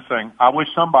one last thing. I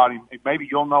wish somebody, maybe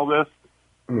you'll know this,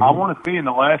 I want to see in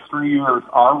the last 3 years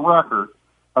our record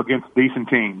against decent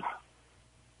teams.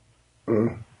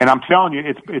 And I'm telling you,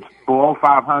 it's below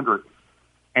 500.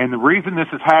 And the reason this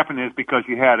has happened is because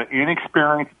you had an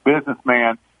inexperienced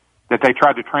businessman that they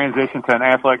tried to transition to an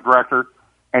athletic director,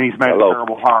 and he's made a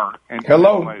terrible hire. And that's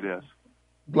the way it is.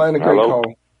 Blandon, great call.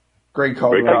 Great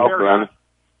call, Blandon.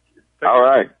 All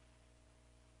right.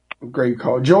 Great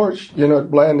call. George, you know,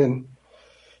 Blandon,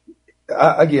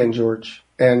 again, George,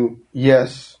 and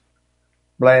yes,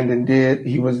 Blandon did.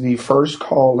 He was the first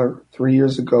caller 3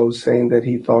 years ago saying that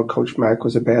he thought Coach Mack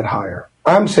was a bad hire.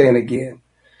 I'm saying again,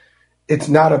 it's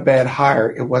not a bad hire.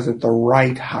 It wasn't the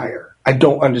right hire. I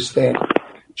don't understand it.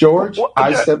 George,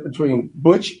 I sat between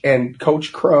Butch and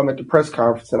Coach Crum at the press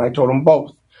conference, and I told them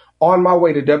both, on my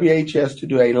way to WHS to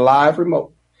do a live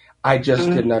remote, I just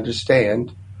didn't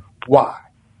understand why.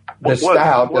 The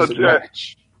style doesn't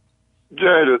match.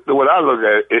 Jerry, what I look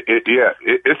at,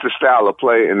 it's the style of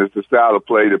play, and it's the style of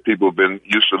play that people have been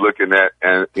used to looking at.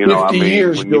 And, 50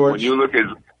 years, George. When you look at,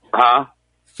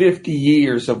 50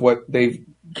 years of what they've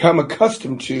come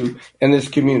accustomed to in this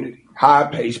community,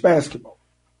 high-paced basketball.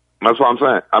 That's what I'm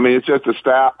saying. I mean, it's just the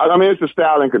style. I mean, it's the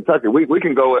style in Kentucky. We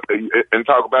can go and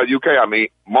talk about UK. I mean,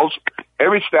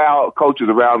 every style of coaches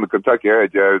around the Kentucky area,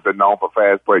 Jerry, is known for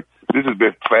fast break. This has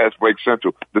been fast break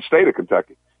central. The state of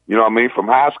Kentucky. You know what I mean? From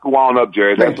high school on up,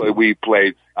 Jerry, that's where we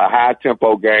played a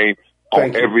high-tempo game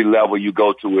on every level you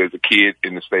go to as a kid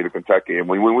in the state of Kentucky. And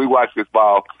when we watch this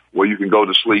ball where you can go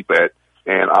to sleep at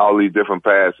and all these different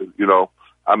passes, you know,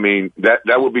 I mean, that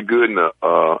would be good in the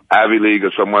Ivy League or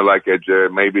somewhere like that,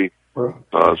 Jerry. Maybe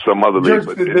some other league.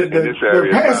 But in this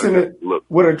area, they're passing it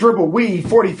with a dribble weave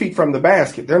 40 feet from the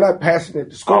basket. They're not passing it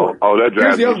to score. That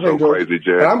drives me so George, crazy,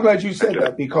 Jerry. And I'm glad you said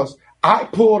that because I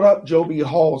pulled up Joe B.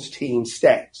 Hall's team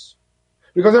stats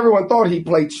because everyone thought he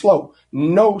played slow.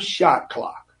 No shot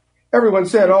clock. Everyone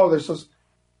said,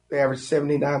 they average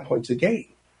 79 points a game.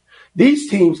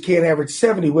 These teams can't average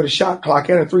 70 with a shot clock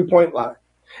and a three-point line.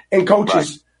 And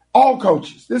coaches, all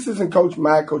coaches, this isn't Coach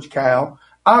Mack, Coach Cal.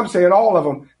 I'm saying all of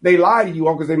them, they lie to you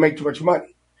all because they make too much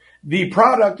money. The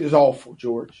product is awful,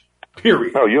 George,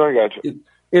 period. Oh, you ain't got you.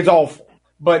 It's awful.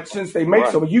 But since they make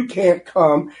some, you can't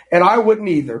come, and I wouldn't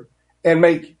either, and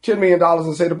make $10 million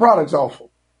and say the product's awful.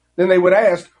 Then they would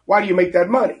ask, why do you make that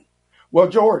money? Well,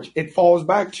 George, it falls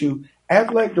back to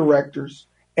athletic directors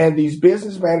and these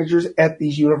business managers at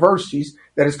these universities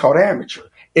that is called amateur.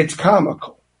 It's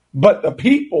comical. But the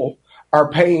people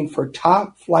are paying for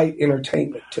top flight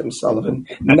entertainment, Tim Sullivan,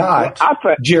 not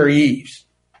Jerry Eves.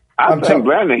 I think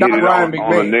Blandon hit it Ryan on the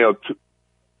McMahon. nail, too.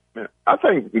 I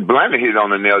think Blandon hit it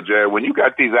on the nail, Jerry. When you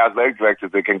got these athletic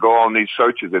directors that can go on these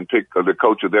searches and pick the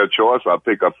coach of their choice or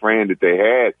pick a friend that they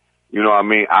had, you know what I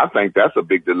mean? I think that's a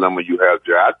big dilemma you have,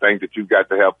 Jerry. I think that you've got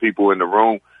to have people in the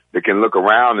room that can look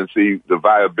around and see the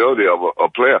viability of a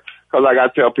player. Because like I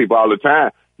tell people all the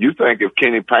time, you think if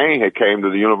Kenny Payne had came to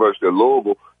the University of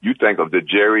Louisville, you think of the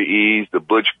Jerry Eves, the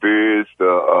Butch Beards,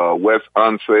 the Wes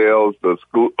Unseld, the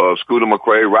Scooter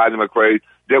McCrae, Rodney McCrae,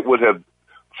 that would have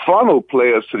funneled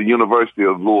players to the University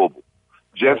of Louisville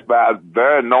just by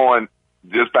their knowing,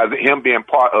 just by him being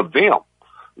part of them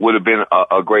would have been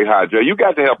a great hire. Jerry, you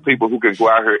got to have people who can go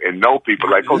out here and know people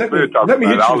like Coach Beard talks about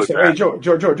it all the time. Hey,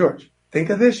 George. Think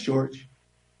of this, George.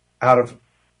 Out of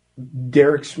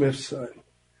Derek Smith's son,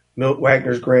 Milt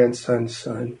Wagner's grandson's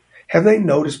son, have they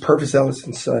noticed Purvis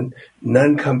Ellison's son?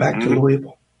 None come back to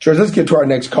Louisville. George, let's get to our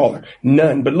next caller.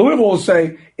 None. But Louisville will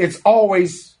say it's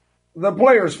always the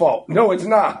player's fault. No, it's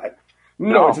not.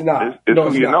 No, it's not. It's no,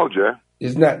 who you know, Jerry.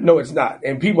 It's not. No, it's not.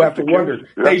 And people have to wonder.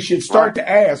 They should start to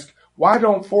ask, why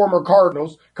don't former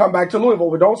Cardinals come back to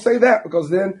Louisville? But don't say that, because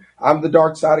then I'm the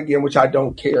dark side again, which I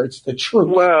don't care. It's the truth.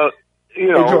 Well, you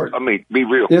know, hey, George, I mean, be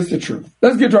real. It's the truth.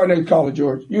 Let's get to our next caller,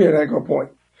 George. You had that good point.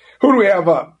 Who do we have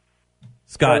up?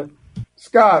 Scott.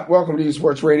 Scott, welcome to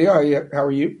eSports Radio. How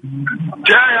are you?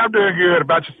 Jerry, I'm doing good.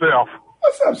 About yourself?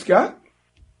 What's up, Scott?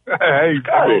 Hey,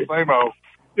 same old.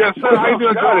 Yes, sir. How you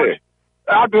doing, George?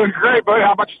 I'm doing great, buddy.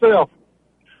 How about yourself?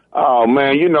 Oh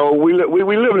man, you know we live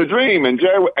in a dream, and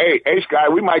Jerry, hey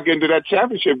Scott, we might get into that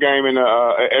championship game in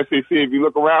the SEC. If you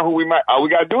look around, who we might, all we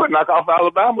got to do is knock off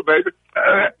Alabama, baby.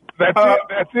 That's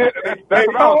it. That's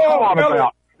what I was calling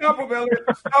about. Stop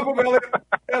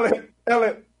him,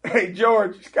 Elliot. Hey,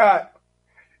 George, Scott.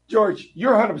 George,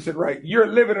 you're 100% right. You're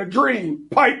living a dream,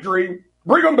 pipe dream.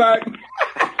 Bring them back.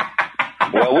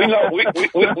 Well, we know we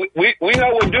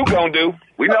know what Duke gonna do.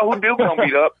 We know who Duke gonna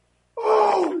beat up.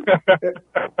 Oh.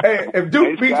 Hey, if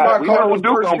Duke beats my Cardinals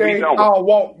first game, I'll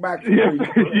walk back from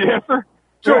Greensboro. Yes, sir.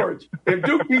 George, if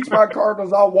Duke beats my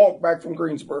Cardinals, I'll walk back from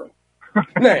Greensboro.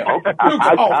 Now,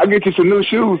 I'll get you some new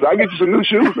shoes.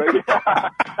 Baby.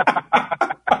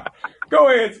 Go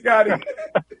ahead, Scotty.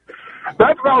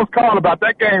 That's what I was calling about.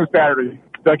 That game Saturday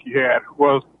Kentucky had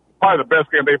was probably the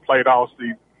best game they played all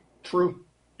season. True.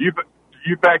 You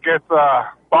think it's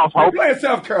false hope? They're playing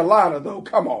South Carolina, though.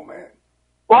 Come on, man.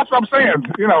 Well, that's what I'm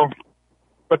saying. You know,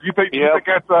 but do you think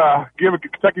that's giving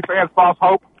Kentucky fans false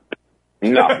hope?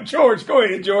 No. George, go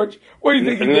ahead, George. What do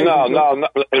you think? No.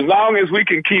 As long as we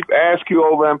can keep Askew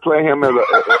over and play him as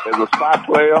a spot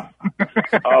player,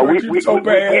 we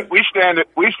stand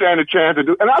a chance to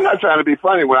do. And I'm not trying to be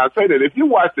funny when I say that. If you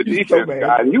watch the defense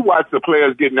guy and you watch the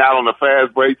players getting out on the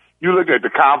fast break, you look at the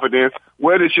confidence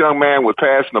where this young man was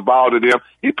passing the ball to them.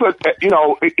 He put, he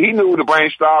knew the brain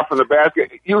star from the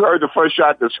basket. You heard the first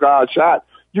shot that Scott shot.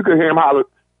 You could hear him holler,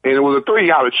 and it was a three.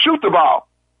 He hollered, shoot the ball.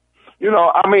 You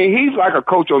know, I mean, he's like a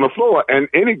coach on the floor, and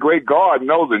any great guard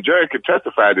knows, and Jerry can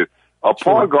testify that a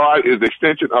point guard is the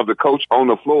extension of the coach on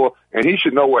the floor, and he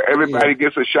should know where everybody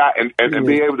gets a shot and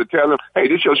be able to tell them, hey,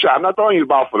 this is your shot. I'm not throwing you the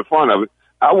ball for the fun of it.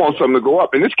 I want something to go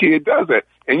up. And this kid does that.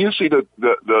 And you see the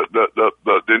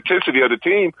intensity of the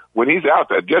team when he's out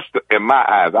there, just in my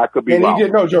eyes. I could be wrong.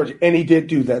 And he did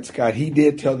do that, Scott. He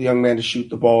did tell the young man to shoot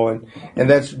the ball. And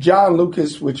that's John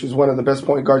Lucas, which is one of the best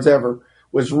point guards ever,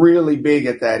 was really big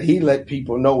at that. He let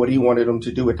people know what he wanted them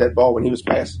to do with that ball when he was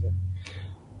passing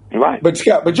it. Right. But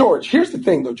George, here's the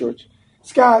thing though, George.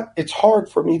 Scott, it's hard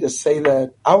for me to say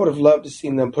that. I would have loved to see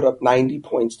them put up 90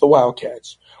 points, the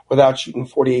Wildcats, without shooting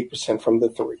 48% from the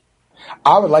three.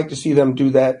 I would like to see them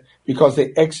do that because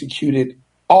they executed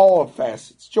all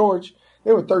facets. George,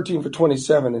 they were 13 for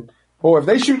 27. And boy, if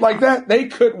they shoot like that, they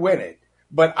could win it.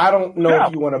 But I don't know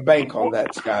if you want to bank on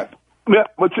that, Scott. Yeah,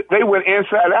 but they went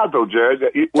inside out, though, Jared.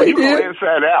 You go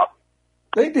inside out.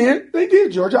 They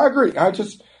did, George. I agree.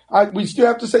 We still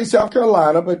have to say South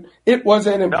Carolina, but it was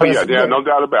an impressive game. No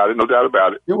doubt about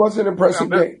it. It was an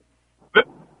impressive game. This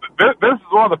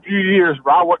is one of the few years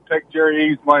where I wouldn't take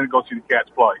Jerry Eves' money to go see the Cats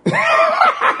play.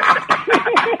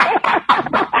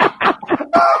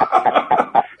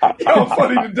 Y'all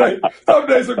funny today. Some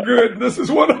days are good. This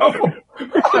is one of them.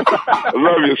 I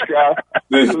love you, Scott.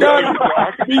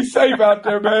 Be safe out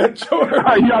there, man. George.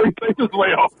 You gotta be safe as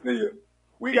well.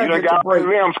 We got to get to break.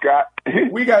 Scott.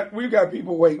 We've got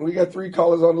people waiting. We got 3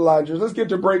 callers on the line. Let's get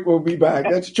to break. We'll be back.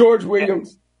 That's George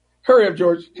Williams. Hurry up,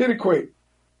 George. Hit it quick.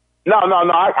 No.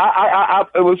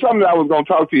 It was something I was going to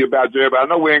talk to you about, Jerry, but I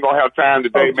know we ain't going to have time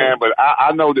today, man. But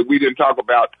I know that we didn't talk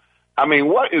about,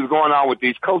 what is going on with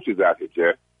these coaches out here,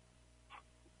 Jerry?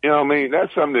 You know what I mean?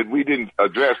 That's something that we didn't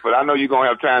address, but I know you're going to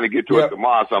have time to get to it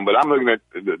tomorrow. But I'm looking at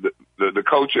the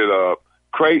coach at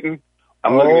Creighton.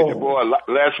 I'm looking at your boy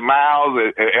Les Miles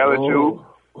at LSU.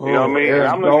 You know what I mean? And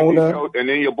I'm looking at your coach, and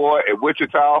then your boy at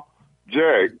Wichita.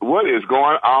 Jerry, what is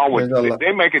going on with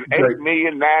they're making $8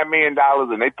 million, $9 million,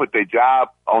 and they put their job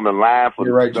on the line for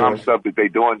the dumb stuff that they're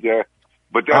doing, Jerry.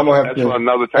 But that's for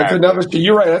another time. That's another.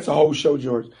 You're right. That's a whole show,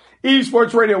 George. Eve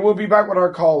Sports Radio. We'll be back with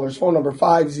our callers. Phone number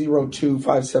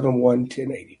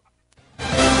 502-571-1080.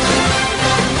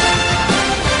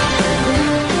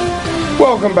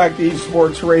 Welcome back to Eve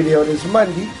Sports Radio. It is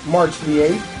Monday, March the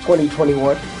 8th,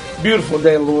 2021. Beautiful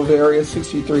day in the Louisville area,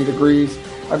 63 degrees.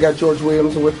 I've got George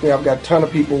Williams with me. I've got a ton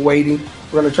of people waiting.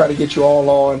 We're going to try to get you all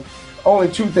on.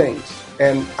 Only two things,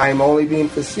 and I'm only being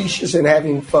facetious and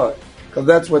having fun, because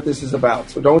that's what this is about.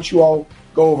 So don't you all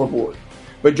go overboard.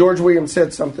 But George Williams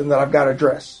said something that I've got to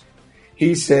address.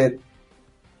 He said,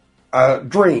 a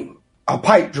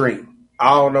pipe dream.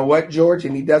 I don't know what, George,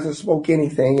 and he doesn't smoke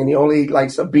anything, and he only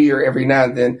likes a beer every now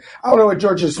and then. I don't know what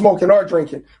George is smoking or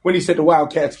drinking when he said the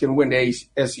Wildcats can win the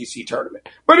SEC tournament.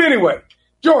 But anyway,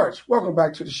 George, welcome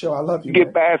back to the show. I love you.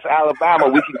 Get past Alabama,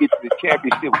 we can get to the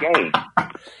championship game.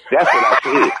 That's what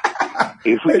I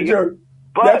said. Hey, George,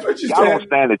 that's what you said. Y'all don't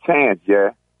stand a chance,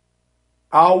 Jerry.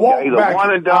 I'll walk either back.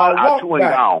 One and done or two and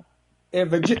gone.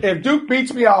 If Duke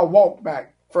beats me, I'll walk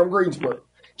back from Greensboro.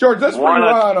 George, let's bring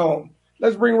Ron on.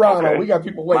 Let's bring Ron on. We got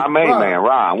people waiting. My main man,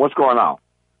 Ron. What's going on?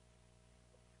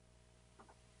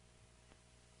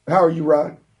 How are you,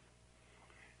 Ron?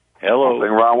 Hello. I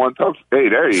think Ron wants to talk. Hey,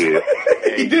 there he is.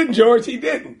 He didn't, George. He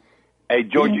didn't. Hey,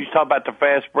 George, you talk about the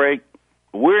fast break.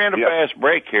 We're in a fast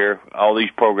break here. All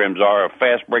these programs are a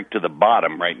fast break to the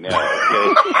bottom right now.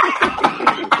 Okay?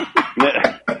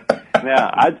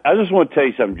 Now, I just want to tell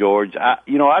you something, George. I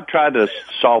tried to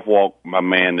soft walk my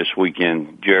man this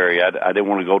weekend, Jerry. I didn't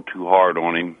want to go too hard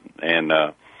on him, and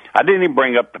I didn't even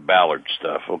bring up the Ballard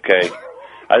stuff. Okay,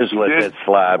 I just let that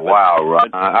slide. Wow,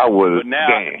 I would.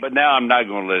 But now I'm not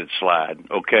going to let it slide.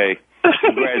 Okay.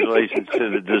 Congratulations to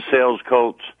the DeSales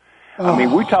Colts. I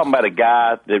mean, we're talking about a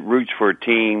guy that roots for a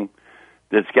team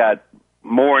that's got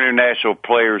more international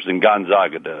players than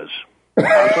Gonzaga does.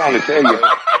 I'm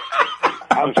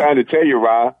trying to tell you,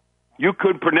 Ron. You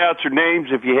could pronounce their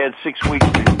names if you had 6 weeks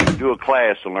to do a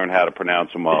class to learn how to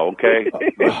pronounce them all, okay? But,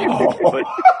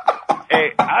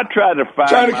 hey, I tried to find...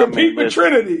 Trying to compete with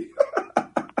Trinity.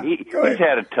 He's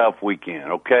had a tough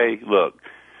weekend, okay? Look,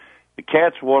 the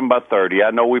Cats won by 30.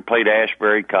 I know we played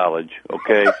Ashbury College,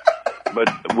 okay? But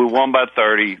we won by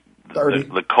 30.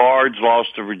 The Cards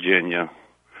lost to Virginia.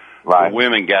 Right. The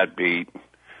women got beat.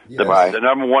 Yes. The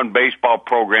number one baseball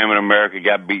program in America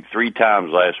got beat 3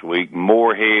 times last week.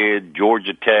 Moorhead,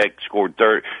 Georgia Tech scored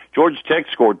 30. Georgia Tech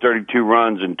scored 32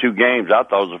 runs in 2 games. I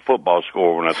thought it was a football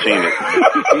score when I seen it.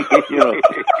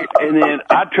 And then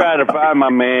I tried to find my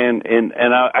man, and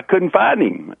I couldn't find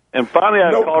him. And finally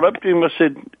I called up to him. I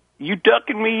said, "You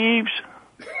ducking me, Eves?"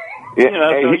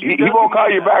 Yeah, he won't call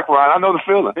you back, Ron. I know the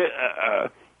feeling.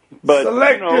 But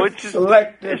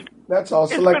selective. That's all.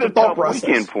 Selective thought process.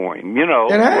 Weekend for him, It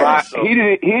has. Right. He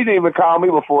didn't even call me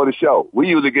before the show. We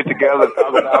usually get together and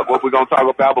talk about what we're going to talk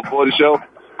about before the show.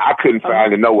 I couldn't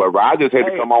find it nowhere. I just had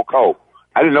to come on cold.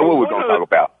 I didn't know what we were going to talk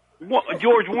about.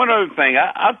 George, one other thing.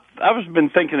 I've been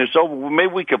thinking this over.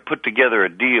 Maybe we could put together a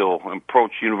deal and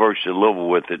approach University of Louisville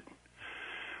with it.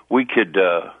 We could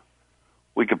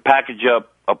package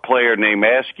up a player named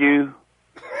Askew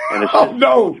and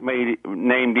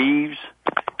named Eves,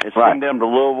 and send them to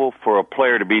Louisville for a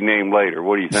player to be named later.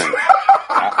 What do you think?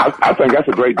 I think that's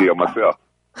a great deal myself.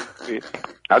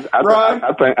 I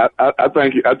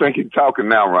think you're talking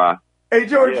now, Ron. Hey,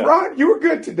 George, Ron, you were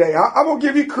good today. I'm going to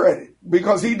give you credit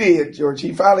because he did, George.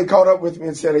 He finally caught up with me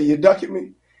and said, "Are you ducking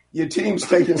me? Your team's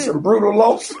taking some brutal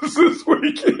losses this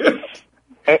weekend."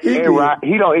 Hey, Ron,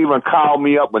 he don't even call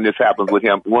me up when this happens with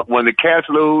him. When the Cats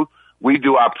lose, we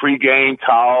do our pregame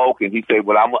talk, and he say,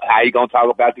 "Well, how you gonna talk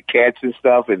about the Cats and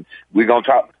stuff?" And we're gonna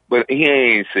talk, but he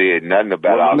ain't said nothing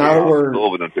about all the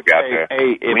over them took out there.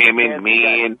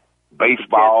 Men,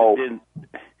 baseball.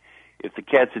 If the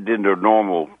Cats had done their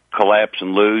normal collapse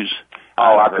and lose,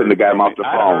 I couldn't have got him off the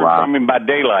phone, Ron. I mean, by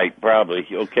daylight, probably.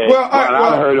 Okay. Well,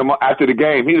 I heard him after the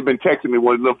game. He'd have been texting me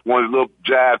one of the little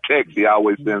jive texts he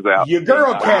always sends out. Your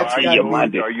girl Cats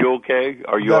got beat. Are you okay?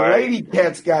 Are you the all right? Lady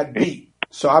Cats got beat.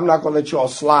 So I'm not going to let you all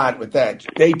slide with that.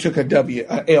 They took a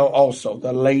L also.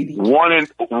 The lady. One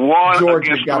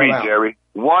Georgia against got 3, out. Jerry.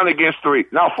 1 against 3.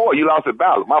 No, 4. You lost at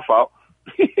Ballard. My fault.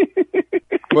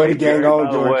 Way to gang on,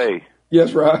 By the George. way,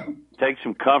 Yes, Rod. take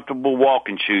some comfortable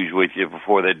walking shoes with you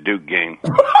before that Duke game.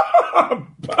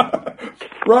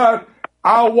 Rod,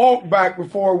 I'll walk back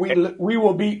before we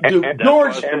will beat Duke.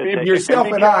 George, yourself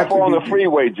and I. Be careful on the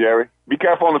freeway, Jerry. Be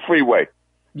careful on the freeway.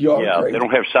 Yeah, they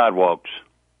don't have sidewalks.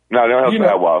 No, they don't have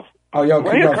sidewalks. Oh, y'all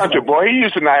Well, he's a country boy. He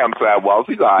used to not have sidewalks.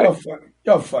 He's all right.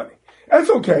 Y'all funny. That's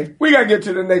okay. We got to get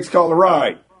to the next caller.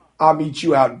 Rod, I'll meet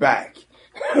you out back.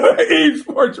 Eve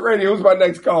Sports Radio. Who's my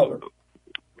next caller?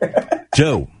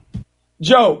 Joe.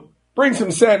 Joe, bring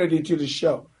some sanity to the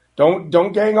show. Don't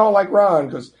gang on like Ron,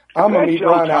 because I'm going to meet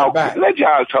Ron out back. Let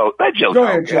Joe talk. Let Joe Go talk.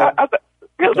 ahead,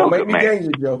 Joe. Don't make me man.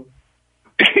 danger, Joe.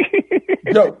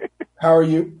 Joe, how are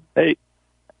you? Hey,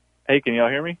 can y'all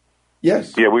hear me?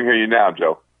 Yes. Yeah, we hear you now,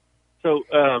 Joe. So,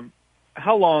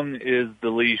 how long is the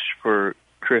leash for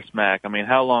Chris Mack? I mean,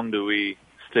 how long do we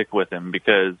stick with him?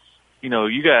 Because,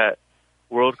 you got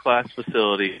world-class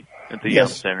facility at the Yum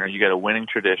Center. You got a winning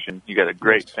tradition. You got a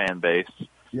great fan base.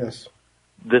 Yes.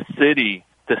 The city,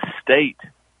 the state,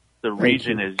 the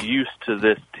region is used to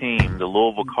this team, the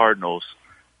Louisville Cardinals,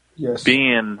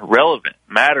 being relevant,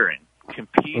 mattering,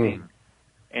 competing.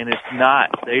 And it's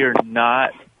not. They are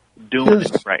not doing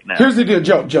it right now. Here's the deal,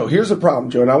 Joe. Here's the problem,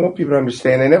 Joe, and I want people to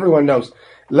understand, and everyone knows.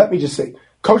 Let me just say,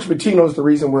 Coach Pitino is the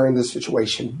reason we're in this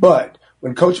situation. But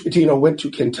when Coach Pitino went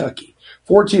to Kentucky,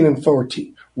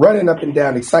 14-14, running up and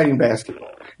down, exciting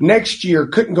basketball. Next year,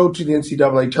 couldn't go to the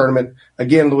NCAA tournament.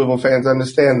 Again, Louisville fans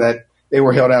understand that. They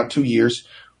were held out 2 years.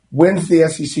 Wins the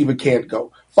SEC but can't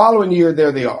go. Following year,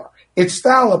 there they are. It's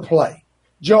style of play.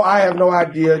 Joe, I have no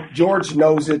idea. George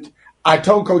knows it. I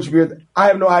told Coach Beard, I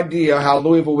have no idea how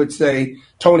Louisville would say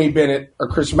Tony Bennett or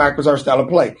Chris Mack was our style of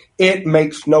play. It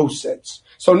makes no sense.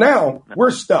 So now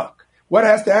we're stuck. What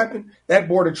has to happen? That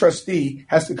board of trustee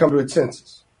has to come to its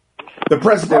senses. The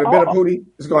president of Benapudi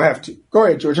is going to have to. Go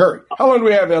ahead, George. Hurry. How long do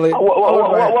we have, Elliot? What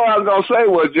I was going to say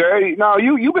was, Jerry, no,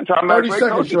 you've been talking about great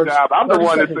coaching job. I'm the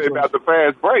one that say about the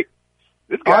fast break.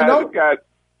 This guy,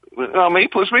 he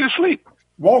puts me to sleep.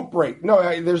 Walk break. No,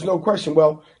 there's no question.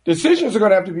 Well, decisions are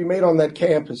going to have to be made on that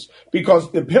campus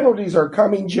because the penalties are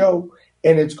coming, Joe,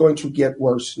 and it's going to get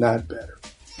worse, not better.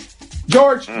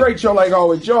 George, great show like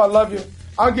always. Joe, I love you.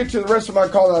 I'll get to the rest of my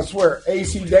calls, I swear.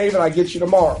 AC David, I get you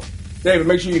tomorrow. David,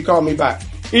 make sure you call me back.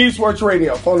 Eve Sports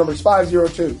Radio. Phone number is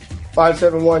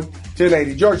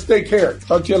 502-571-1080. George, take care.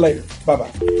 Talk to you later.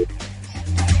 Bye-bye.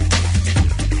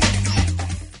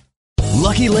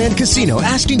 Lucky Land Casino,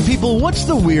 asking people, what's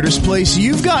the weirdest place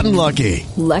you've gotten lucky?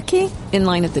 Lucky? In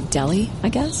line at the deli, I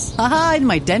guess? Aha, in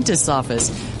my dentist's office.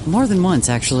 More than once,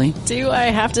 actually. Do I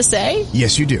have to say?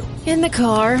 Yes, you do. In the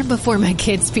car before my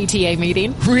kids' PTA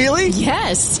meeting. Really?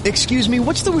 Yes. Excuse me,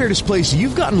 what's the weirdest place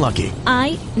you've gotten lucky?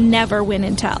 I never win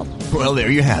and tell. Well, there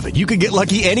you have it. You can get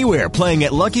lucky anywhere, playing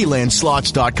at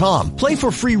LuckyLandSlots.com. Play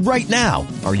for free right now.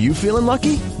 Are you feeling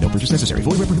lucky? No purchase necessary.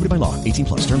 Void where prohibited by law.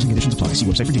 18+. Terms and conditions apply. See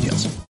website for details.